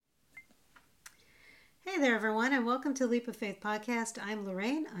there, everyone, and welcome to Leap of Faith podcast. I'm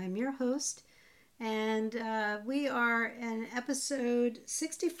Lorraine. I'm your host, and we are in episode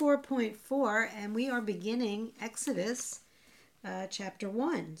 64.4, and we are beginning Exodus chapter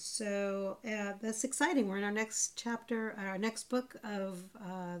 1. So that's exciting. We're in our next chapter, our next book of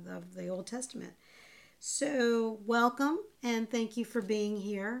the Old Testament. So, welcome, and thank you for being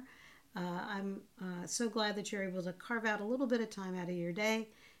here. I'm so glad that you're able to carve out a little bit of time out of your day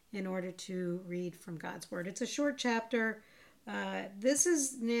in order to read from God's Word. It's a short chapter. This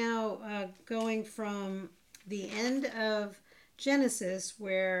is now going from the end of Genesis,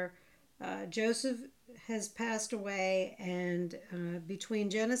 where Joseph has passed away, and between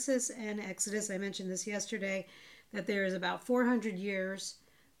Genesis and Exodus, I mentioned this yesterday, that there is about 400 years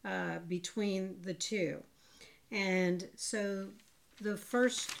between the two. And so the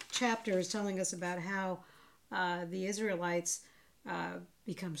first chapter is telling us about how the Israelites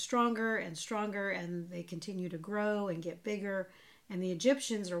become stronger and stronger, and they continue to grow and get bigger. And the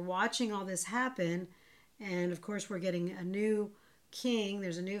Egyptians are watching all this happen. And of course, we're getting a new king.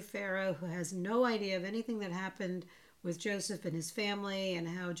 There's a new Pharaoh who has no idea of anything that happened with Joseph and his family and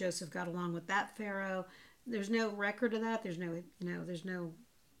how Joseph got along with that Pharaoh. There's no record of that. There's no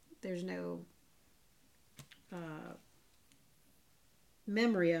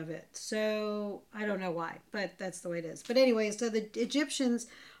memory of it. So I don't know why, but that's the way it is. But anyway, so the Egyptians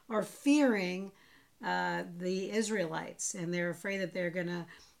are fearing the Israelites, and they're afraid that they're going to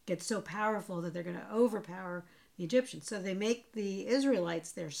get so powerful that they're going to overpower the Egyptians. So they make the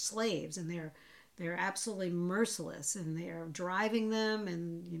Israelites their slaves, and they're absolutely merciless, and they're driving them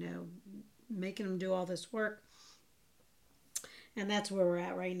and making them do all this work. And that's where we're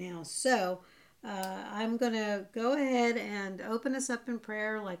at right now. So I'm going to go ahead and open us up in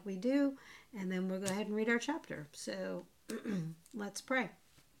prayer like we do, and then we'll go ahead and read our chapter. So let's pray.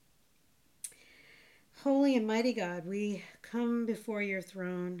 Holy and mighty God, we come before your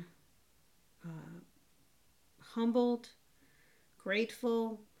throne, humbled,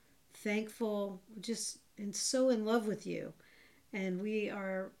 grateful, thankful, just and so in love with you. And we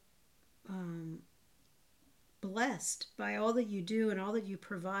are blessed by all that you do and all that you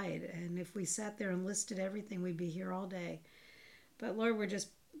provide. And if we sat there and listed everything, we'd be here all day. But Lord, we're just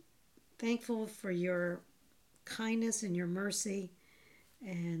thankful for your kindness and your mercy,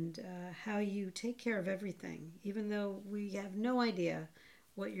 and how you take care of everything, even though we have no idea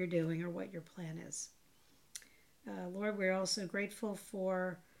what you're doing or what your plan is. Lord, we're also grateful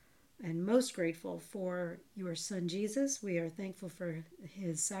for, and most grateful for, your Son Jesus. We are thankful for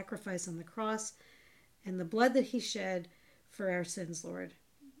his sacrifice on the cross and the blood that he shed for our sins, Lord.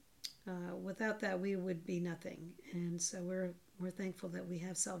 Without that, we would be nothing. And so we're thankful that we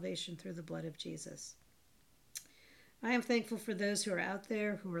have salvation through the blood of Jesus. I am thankful for those who are out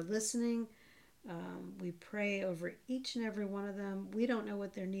there who are listening. We pray over each and every one of them. We don't know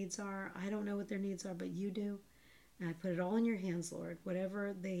what their needs are. I don't know what their needs are, but you do. And I put it all in your hands, Lord.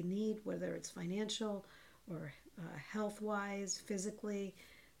 Whatever they need, whether it's financial or health-wise, physically,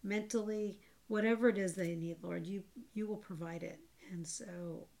 mentally, whatever it is they need, Lord, you will provide it. And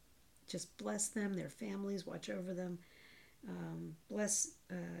so just bless them, their families, watch over them. Bless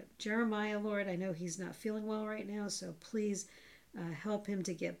Jeremiah, Lord. I know he's not feeling well right now, so please help him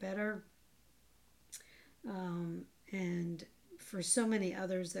to get better. And for so many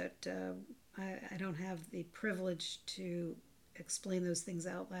others that I don't have the privilege to explain those things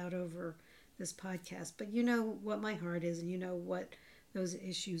out loud over this podcast, but you know what my heart is, and you know what those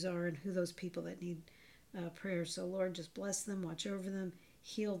issues are, and who those people that need prayer. So Lord, just bless them, watch over them,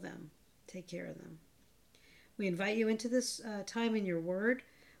 heal them, take care of them. We invite you into this time in your word.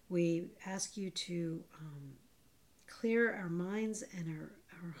 We ask you to clear our minds and our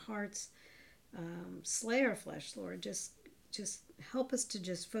hearts, slay our flesh, Lord. Just help us to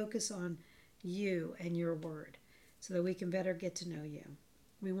just focus on you and your word so that we can better get to know you.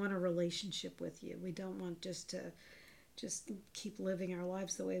 We want a relationship with you. We don't want just keep living our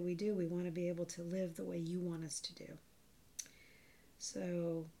lives the way we do. We want to be able to live the way you want us to do.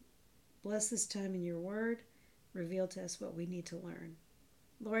 So bless this time in your word. Reveal to us what we need to learn.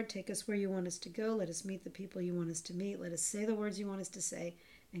 Lord, take us where you want us to go. Let us meet the people you want us to meet. Let us say the words you want us to say,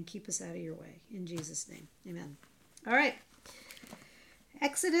 and keep us out of your way. In Jesus' name, amen. All right.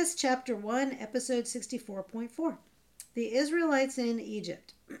 Exodus chapter 1, episode 64.4. The Israelites in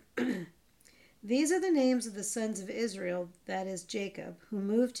Egypt. These are the names of the sons of Israel, that is Jacob, who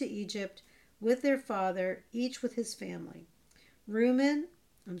moved to Egypt with their father, each with his family. Reuben,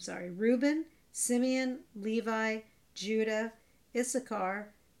 Simeon, Levi, Judah,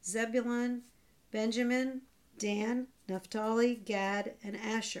 Issachar, Zebulun, Benjamin, Dan, Naphtali, Gad, and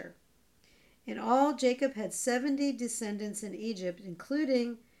Asher. In all, Jacob had 70 descendants in Egypt,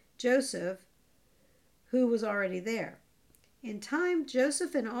 including Joseph, who was already there. In time,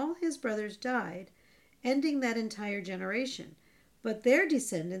 Joseph and all his brothers died, ending that entire generation. But their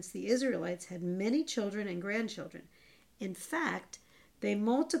descendants, the Israelites, had many children and grandchildren. In fact, they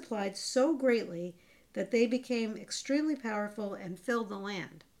multiplied so greatly that they became extremely powerful and filled the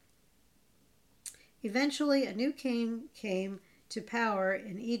land. Eventually, a new king came to power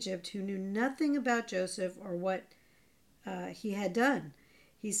in Egypt who knew nothing about Joseph or what he had done.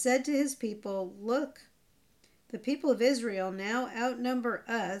 He said to his people, "Look, the people of Israel now outnumber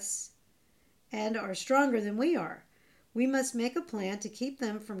us and are stronger than we are. We must make a plan to keep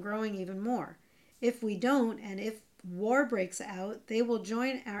them from growing even more. If we don't, and if war breaks out, they will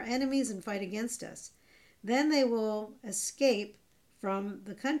join our enemies and fight against us. Then they will escape from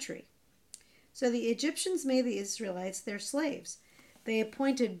the country." So the Egyptians made the Israelites their slaves. They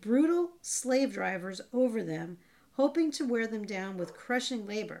appointed brutal slave drivers over them, hoping to wear them down with crushing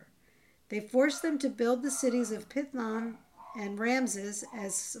labor. They forced them to build the cities of Pithom and Ramses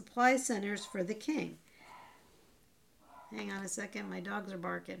as supply centers for the king. Hang on a second, my dogs are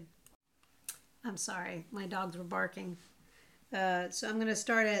barking. I'm sorry, my dogs were barking. So I'm going to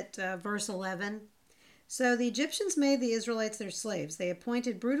start at verse 11. So the Egyptians made the Israelites their slaves. They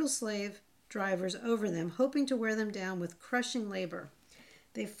appointed brutal slave drivers over them, hoping to wear them down with crushing labor.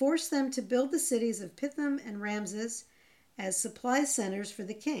 They forced them to build the cities of Pithom and Ramses as supply centers for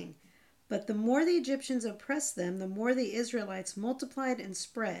the king. But the more the Egyptians oppressed them, the more the Israelites multiplied and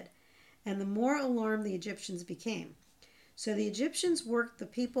spread, and the more alarmed the Egyptians became. So the Egyptians worked the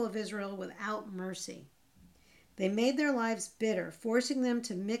people of Israel without mercy. They made their lives bitter, forcing them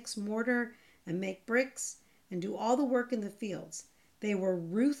to mix mortar and make bricks and do all the work in the fields. They were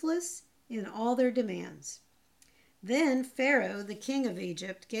ruthless in all their demands. Then Pharaoh, the king of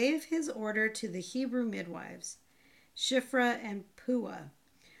Egypt, gave his order to the Hebrew midwives, Shiphrah and Puah.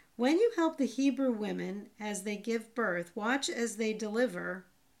 "When you help the Hebrew women as they give birth, watch as they deliver.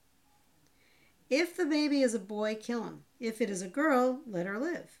 If the baby is a boy, kill him. If it is a girl, let her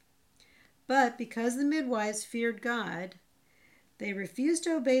live." But because the midwives feared God, they refused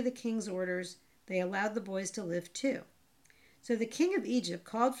to obey the king's orders. They allowed the boys to live too. So the king of Egypt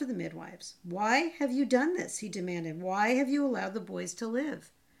called for the midwives. "Why have you done this?" he demanded. "Why have you allowed the boys to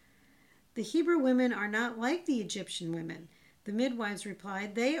live?" "The Hebrew women are not like the Egyptian women," the midwives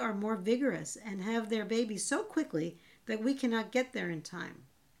replied. "They are more vigorous and have their babies so quickly that we cannot get there in time."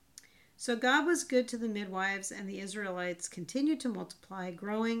 So God was good to the midwives, and the Israelites continued to multiply,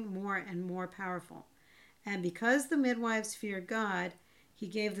 growing more and more powerful. And because the midwives feared God, he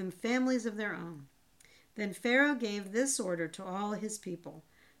gave them families of their own. Then Pharaoh gave this order to all his people: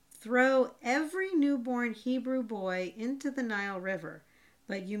 "Throw every newborn Hebrew boy into the Nile River,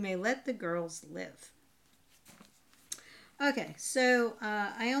 but you may let the girls live." Okay, so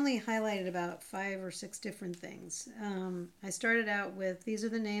I only highlighted about 5 or 6 different things. I started out with, these are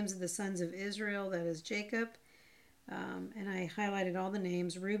the names of the sons of Israel, that is Jacob. And I highlighted all the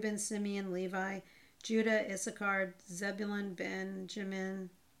names: Reuben, Simeon, Levi, Judah, Issachar, Zebulun,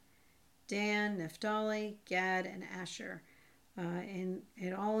 Benjamin, Dan, Naphtali, Gad, and Asher, and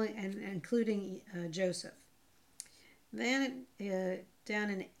including Joseph. Then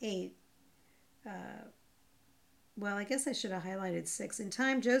down in 8, well, I guess I should have highlighted 6. In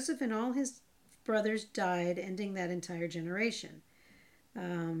time, Joseph and all his brothers died, ending that entire generation.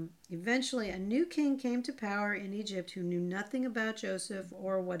 Eventually, a new king came to power in Egypt who knew nothing about Joseph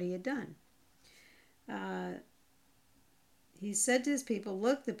or what he had done. He said to his people,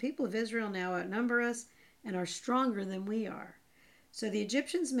 "Look, the people of Israel now outnumber us and are stronger than we are." So the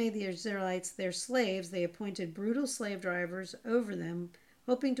Egyptians made the Israelites their slaves. They appointed brutal slave drivers over them,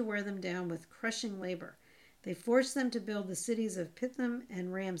 hoping to wear them down with crushing labor. They forced them to build the cities of Pithom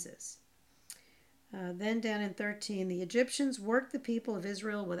and Ramses. Then down in 13, the Egyptians worked the people of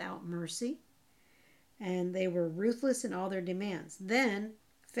Israel without mercy, and they were ruthless in all their demands. Then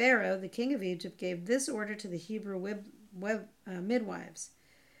Pharaoh, the king of Egypt, gave this order to the Hebrew midwives: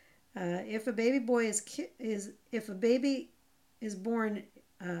 "If a baby is born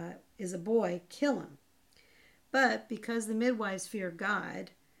is a boy, kill him." But because the midwives fear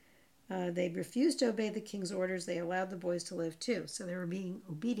God, they refused to obey the king's orders. They allowed the boys to live too. So they were being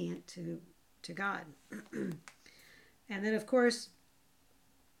obedient to God. And then, of course,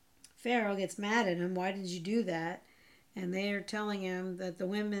 Pharaoh gets mad at him. "Why did you do that?" And they are telling him that the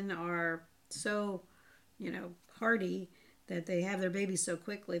women are so, hardy, that they have their babies so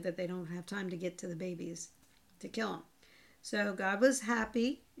quickly that they don't have time to get to the babies to kill them. So God was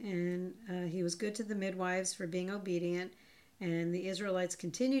happy, and he was good to the midwives for being obedient. And the Israelites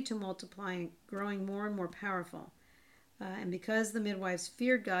continued to multiply, growing more and more powerful. And because the midwives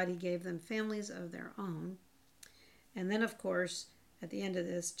feared God, he gave them families of their own. And then, of course, at the end of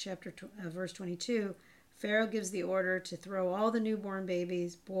this, verse 22, Pharaoh gives the order to throw all the newborn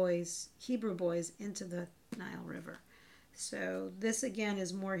babies, boys, Hebrew boys, into the Nile River. So this, again,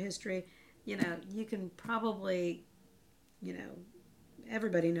 is more history. You can probably,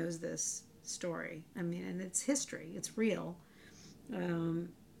 everybody knows this story. I mean, and it's history. It's real.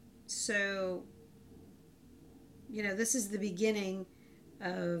 So, this is the beginning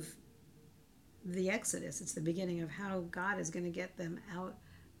of the Exodus. It's the beginning of how God is going to get them out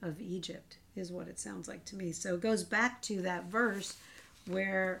of Egypt, is what it sounds like to me. So it goes back to that verse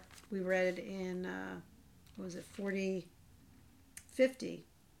where we read in, 50.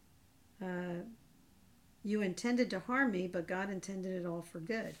 You intended to harm me, but God intended it all for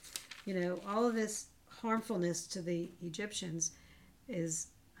good. All of this harmfulness to the Egyptians is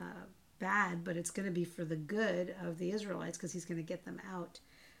bad, but it's going to be for the good of the Israelites because he's going to get them out.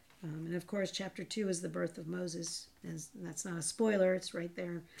 And of course, chapter 2 is the birth of Moses. And that's not a spoiler, it's right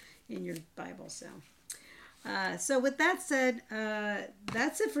there in your Bible. So with that said,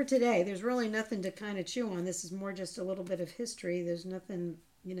 that's it for today. There's really nothing to kind of chew on. This is more just a little bit of history. There's nothing,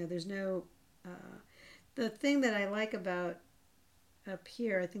 there's no. The thing that I like about up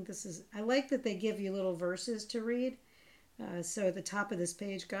here, I like that they give you little verses to read. So at the top of this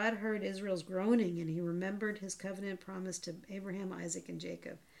page, God heard Israel's groaning and he remembered his covenant promise to Abraham, Isaac, and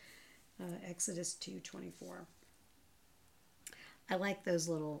Jacob. Exodus 2:24. I like those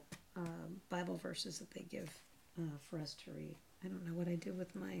little Bible verses that they give for us to read. I don't know what I do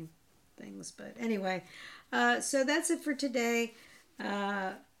with my things, but anyway, so that's it for today.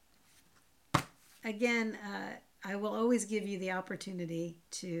 Again, I will always give you the opportunity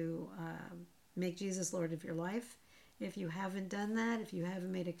to make Jesus Lord of your life. If you haven't done that, if you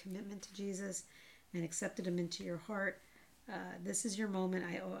haven't made a commitment to Jesus and accepted him into your heart, this is your moment.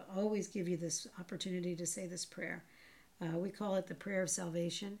 I always give you this opportunity to say this prayer. We call it the prayer of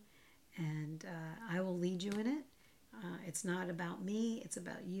salvation, and I will lead you in it. It's not about me, it's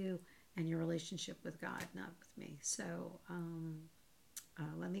about you and your relationship with God, not with me. So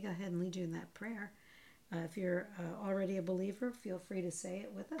let me go ahead and lead you in that prayer. If you're already a believer, feel free to say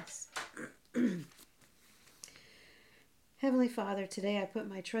it with us. Heavenly Father, today I put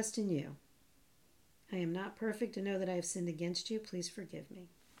my trust in you. I am not perfect and know that I have sinned against you. Please forgive me.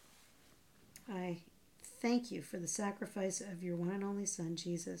 I thank you for the sacrifice of your one and only Son,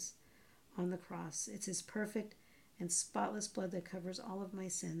 Jesus, on the cross. It's his perfect and spotless blood that covers all of my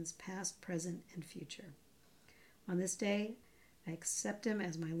sins, past, present, and future. On this day, I accept him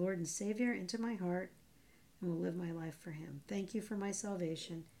as my Lord and Savior into my heart and will live my life for him. Thank you for my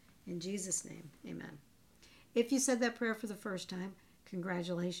salvation. In Jesus' name, amen. If you said that prayer for the first time,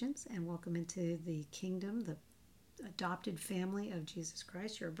 congratulations and welcome into the kingdom, the adopted family of Jesus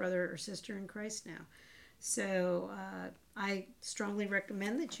Christ. You're a brother or sister in Christ now. So I strongly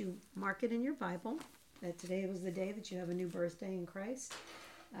recommend that you mark it in your Bible that today was the day that you have a new birthday in Christ,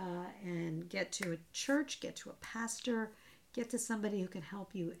 and get to a church, get to a pastor, get to somebody who can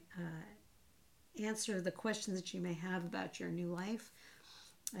help you answer the questions that you may have about your new life,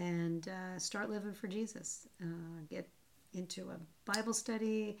 and start living for Jesus. Get into a Bible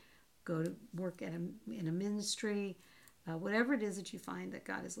study, go to work in a ministry, whatever it is that you find that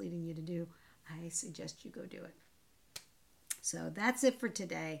God is leading you to do, I suggest you go do it. So that's it for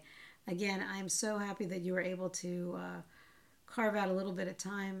today. Again, I'm so happy that you were able to carve out a little bit of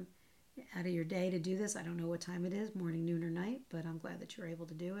time out of your day to do this. I don't know what time it is, morning, noon, or night, but I'm glad that you're able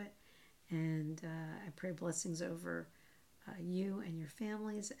to do it. And I pray blessings over you and your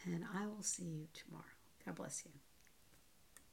families, and I will see you tomorrow. God bless you.